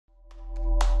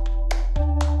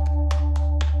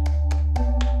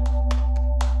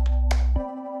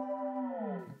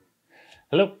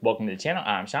Hello, welcome to the channel.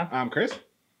 I'm Sean. I'm Chris.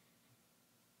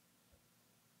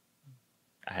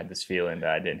 I had this feeling that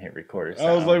I didn't hit record.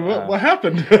 I was like, what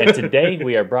happened? And today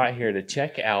we are brought here to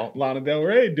check out Lana Del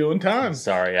Rey doing time.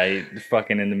 Sorry, I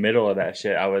fucking in the middle of that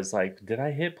shit. I was like, did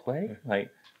I hit play? Like,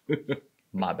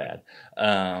 my bad.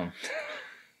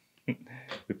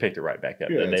 We picked it right back up.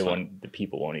 Yeah, The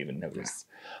people won't even notice.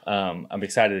 I'm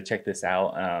excited to check this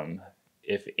out.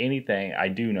 If anything, I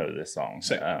do know this song.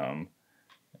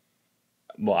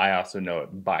 Well, I also know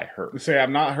it by her. Say, I've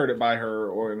not heard it by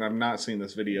her, and I've not seen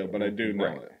this video, but I do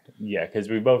know it. Yeah, because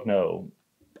we both know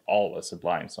all the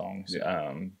Sublime songs.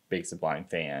 Yeah. Big Sublime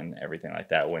fan, everything like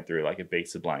that. Went through like a big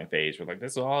Sublime phase. We're like,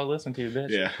 this is all I listen to, bitch.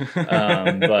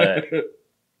 Yeah. But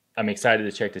I'm excited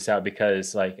to check this out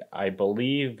because, like, I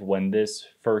believe when this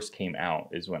first came out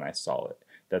is when I saw it.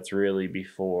 That's really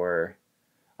before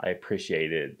I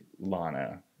appreciated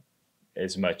Lana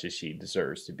as much as she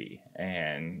deserves to be.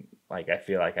 And like, I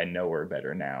feel like I know her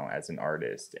better now as an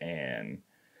artist, and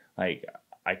like,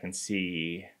 I can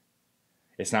see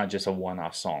it's not just a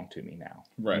one-off song to me now,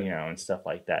 right? You know, and stuff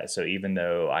like that. So even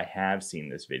though I have seen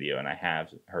this video and I have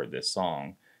heard this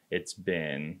song, it's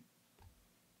been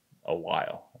a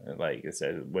while. Like I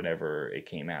said, whenever it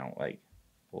came out, like,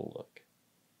 well, look,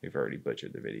 we've already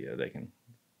butchered the video. They can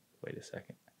wait a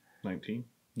second. 19.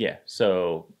 Yeah.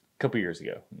 So couple years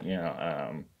ago, you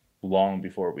know, long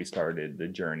before we started the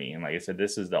journey. And like I said,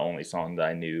 this is the only song that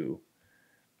I knew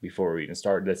before we even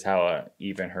started. That's how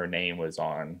even her name was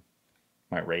on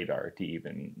my radar to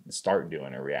even start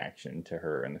doing a reaction to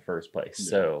her in the first place. Yeah.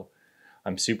 So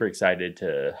I'm super excited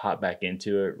to hop back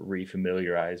into it,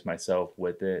 refamiliarize myself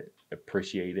with it,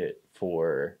 appreciate it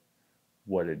for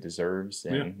what it deserves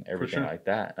and everything like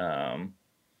that.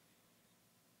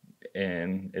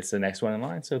 And it's the next one in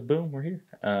line, so boom, we're here.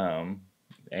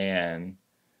 And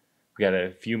we got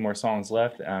a few more songs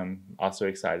left. I'm also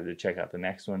excited to check out the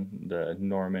next one, the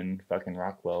Norman fucking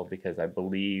Rockwell, because I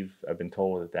believe I've been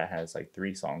told that has like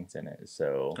 3 songs in it.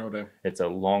 So it's a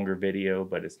longer video,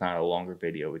 but it's not a longer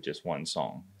video with just one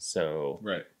song. So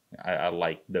I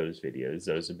like those videos.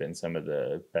 Those have been some of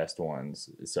the best ones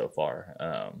so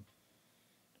far.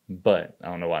 But I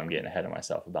don't know why I'm getting ahead of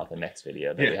myself about the next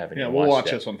video that we haven't even watched. We'll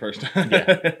watch this one first.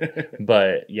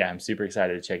 But yeah, I'm super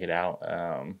excited to check it out.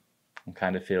 I'm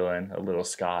kind of feeling a little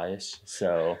ska-ish,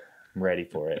 so I'm ready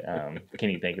for it. Can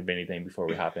you think of anything before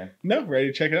we hop in? No, ready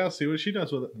to check it out, see what she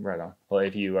does with it. Right on. Well,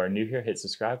 if you are new here, hit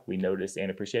subscribe. We notice and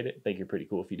appreciate it. Think you're pretty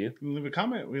cool if you do. Leave a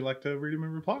comment. We like to read them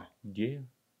and reply. Yeah.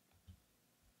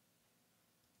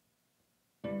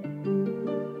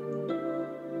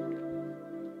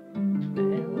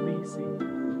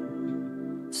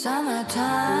 Summertime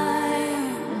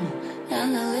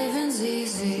and the living's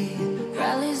easy.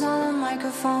 Rallies on the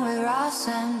microphone with Ross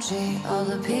and G. All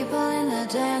the people in the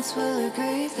dance will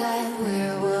agree that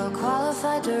we're well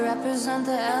qualified to represent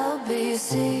the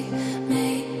LBC.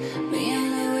 Me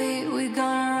and Louis, we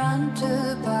gonna run to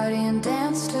the party and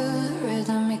dance to the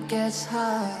rhythm. It gets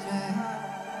harder.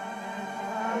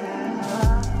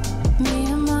 Me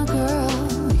and my girl,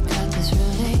 we got this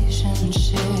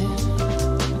relationship.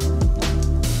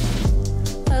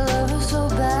 So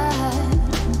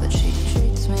bad, but she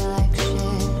treats me like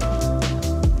shit.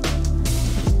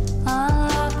 I'm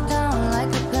locked down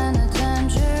like a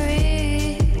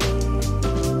penitentiary.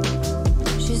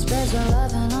 She spreads her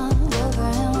loving all over,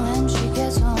 and when she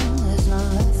gets home, there's no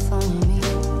left for me.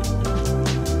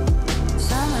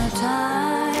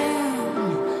 Summertime,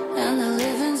 and the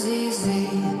living's easy.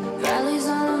 Rallies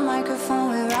on the microphone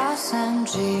with Ross and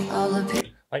G. All the people.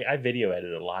 Like, I video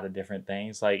edited a lot of different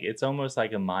things. Like, it's almost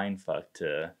like a mind fuck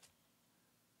to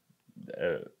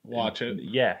watch it.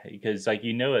 Yeah, because like,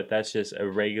 you know, that's just a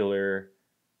regular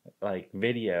like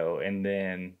video, and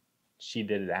then she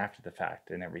did it after the fact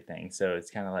and everything. So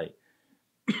it's kind of like,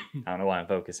 I don't know why I'm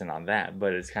focusing on that,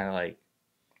 but it's kind of like,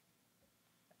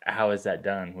 how is that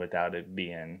done without it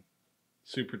being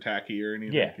super tacky or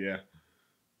anything? Yeah.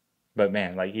 But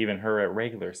man, like, even her at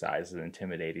regular size is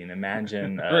intimidating.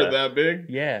 Imagine her that big?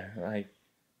 Yeah, like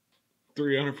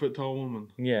 300-foot tall woman.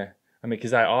 Yeah, I mean,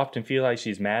 because I often feel like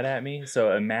she's mad at me.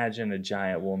 So imagine a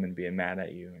giant woman being mad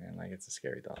at you, and like, it's a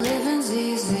scary thought. Living's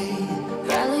easy.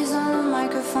 Rallies on the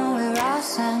microphone with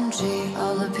Ross and G.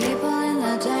 All the people in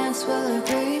the dance will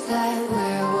agree that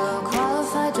we're well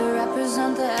qualified to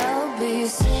represent the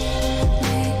LBC.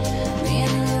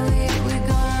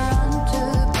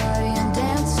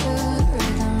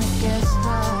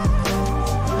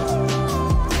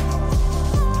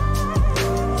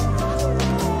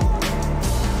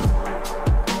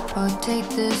 Take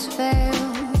this veil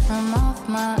from off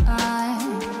my eyes.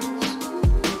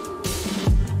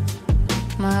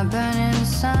 My burning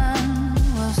sun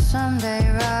will someday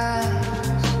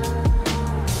rise.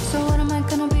 So what am I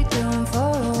gonna be doing for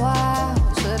a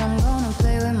while? Said I'm gonna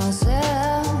play with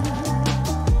myself.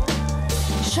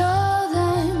 Show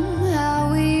them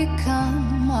how we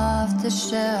come off the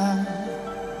shelf.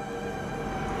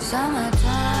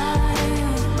 Summertime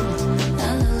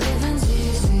and the living's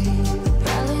easy.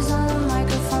 Rallies on the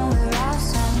microphone with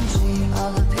Ross and G.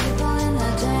 All the people in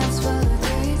the dance will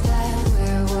agree that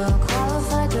we're well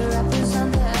qualified to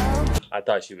represent the L. I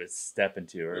thought she was stepping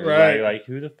to her. Right. Like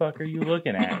who the fuck are you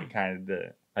looking at? Kind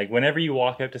of like whenever you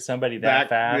walk up to somebody that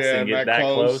fast and get that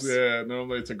close. Yeah,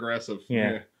 normally it's aggressive.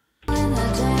 Yeah. In the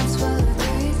dance will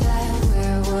agree that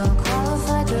we're well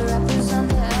qualified to represent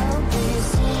the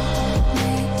LBC.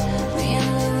 Me and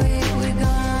Louis, we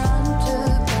gonna run to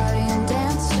the party and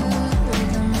dance to the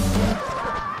rhythm of it.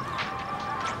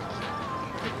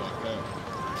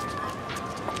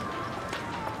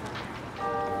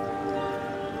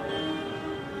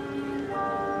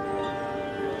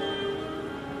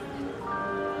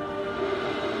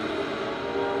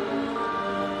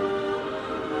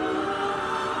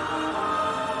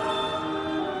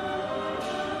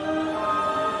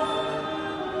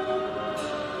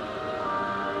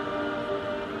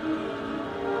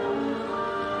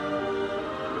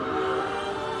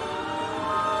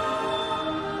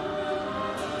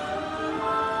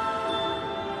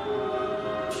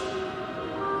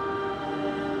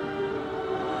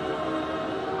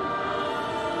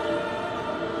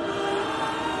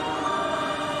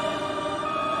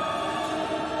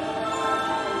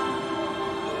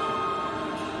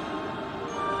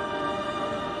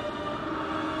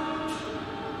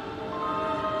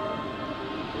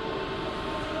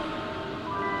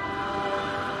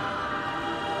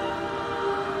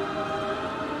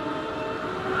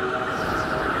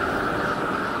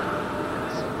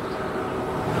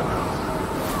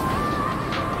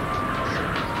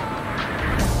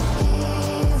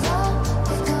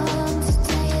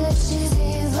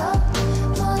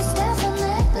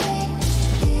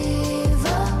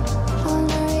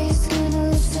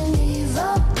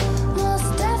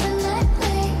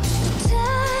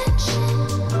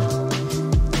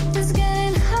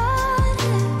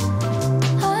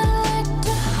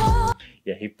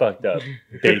 Yeah, he fucked up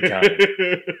big time.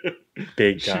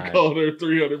 Big time. She called her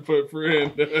 300-foot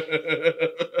friend.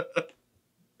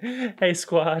 Hey,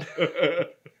 squad.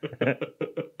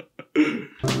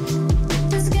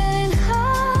 It's getting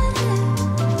harder.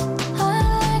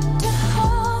 I'd like to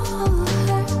hold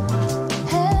her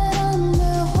head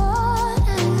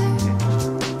underwater.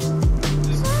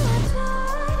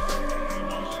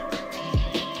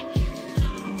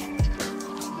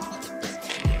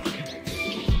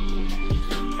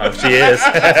 Oh, she is.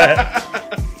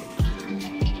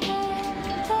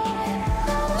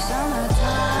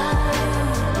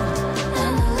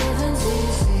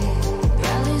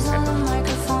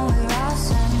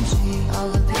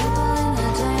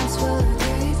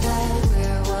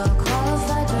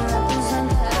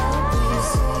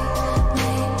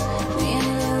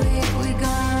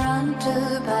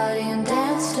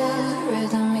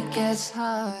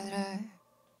 Harder.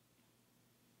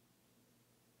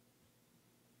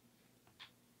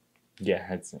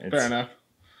 Yeah, it's Fair enough.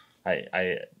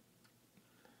 I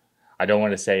don't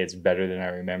want to say it's better than I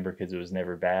remember because it was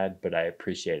never bad, but I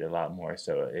appreciate it a lot more,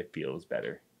 so it feels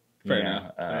better. Fair You know,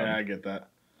 enough. Yeah, I get that.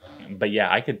 But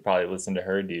yeah, I could probably listen to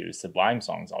her do Sublime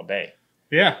songs all day.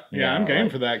 Yeah, Yeah, I'm game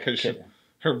like- for that because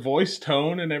her voice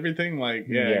tone and everything, like,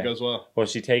 yeah, Yeah. it goes well. Well,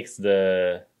 she takes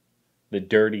the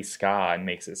dirty ska and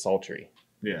makes it sultry.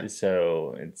 Yeah.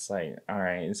 So it's like, all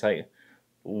right, it's like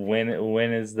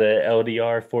when is the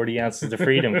LDR 40 ounces of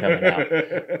freedom coming out?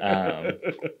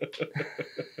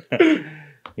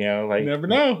 You know, like Never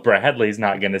know. Bradley's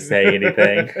not going to say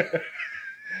anything.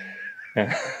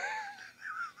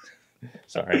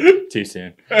 Sorry, too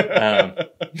soon.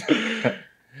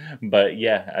 But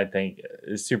yeah, I think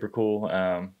it's super cool.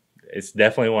 It's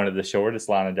definitely one of the shortest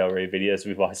Lana Del Rey videos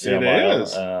we've watched in a while.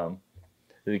 Is.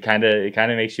 It kind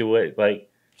of makes you like,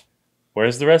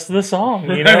 where's the rest of the song?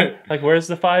 You know, like where's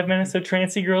the 5 minutes of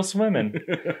Trancy Girl swimming?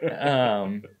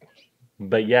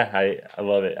 But yeah, I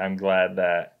love it. I'm glad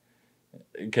that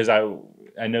because I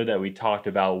know that we talked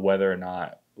about whether or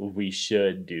not we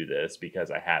should do this because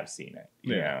I have seen it.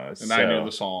 You know, And so, I knew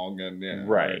the song, and yeah,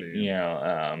 right. already. You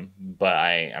know, but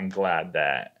I'm glad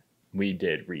that we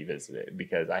did revisit it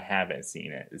because I haven't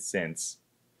seen it since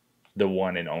the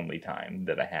one and only time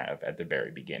that I have at the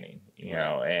very beginning, you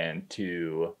know, and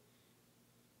to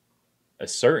a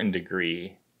certain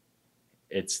degree,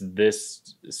 it's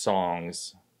this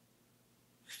song's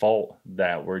fault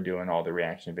that we're doing all the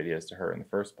reaction videos to her in the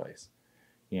first place.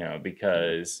 You know,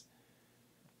 because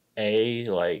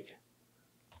like,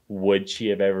 would she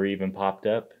have ever even popped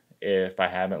up if I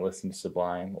haven't listened to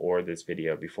Sublime or this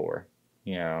video before?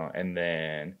 You know, and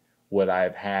then would I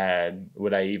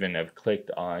even have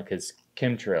clicked on, because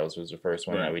Chemtrails was the first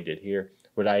one that we did here,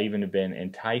 would I even have been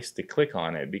enticed to click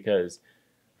on it? Because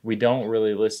we don't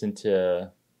really listen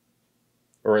to,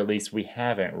 or at least we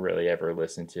haven't really ever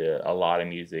listened to a lot of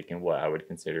music in what I would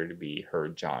consider to be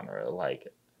her genre, like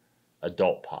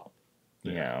adult pop,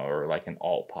 you know, or like an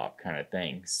alt pop kind of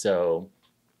thing. So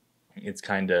it's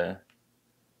kind of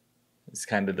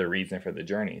the reason for the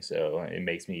journey. So it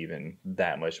makes me even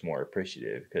that much more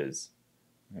appreciative, because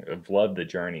I've loved the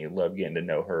journey, loved getting to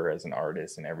know her as an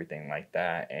artist and everything like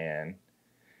that. And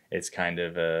it's kind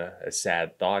of a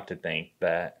sad thought to think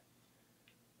that,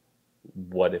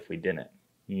 what if we didn't,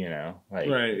 you know? Like,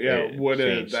 right, yeah. Would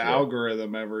the it.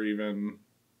 algorithm ever even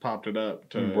popped it up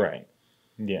to... Right.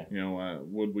 Yeah. You know,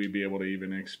 would we be able to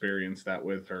even experience that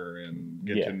with her and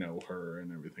get to know her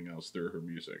and everything else through her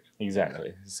music? Exactly.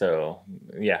 Yeah. So,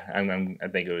 yeah, I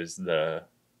think it was the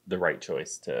right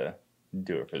choice to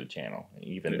do it for the channel,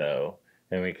 even though,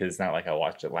 I mean, because it's not like I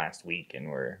watched it last week and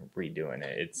we're redoing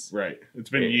it. It's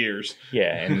been years.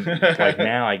 Yeah, and like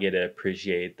now I get to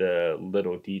appreciate the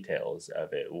little details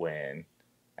of it, when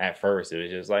at first it was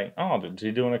just like, oh,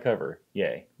 they're doing a cover,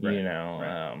 yay, you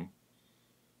know.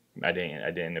 I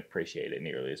didn't appreciate it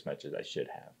nearly as much as I should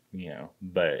have, you know.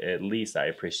 But at least I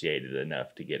appreciated it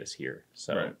enough to get us here.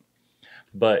 So,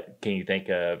 but can you think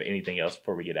of anything else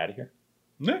before we get out of here?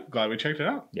 No, glad we checked it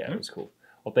out. Yeah, it was cool.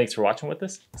 Well, thanks for watching with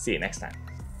us. See you next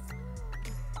time.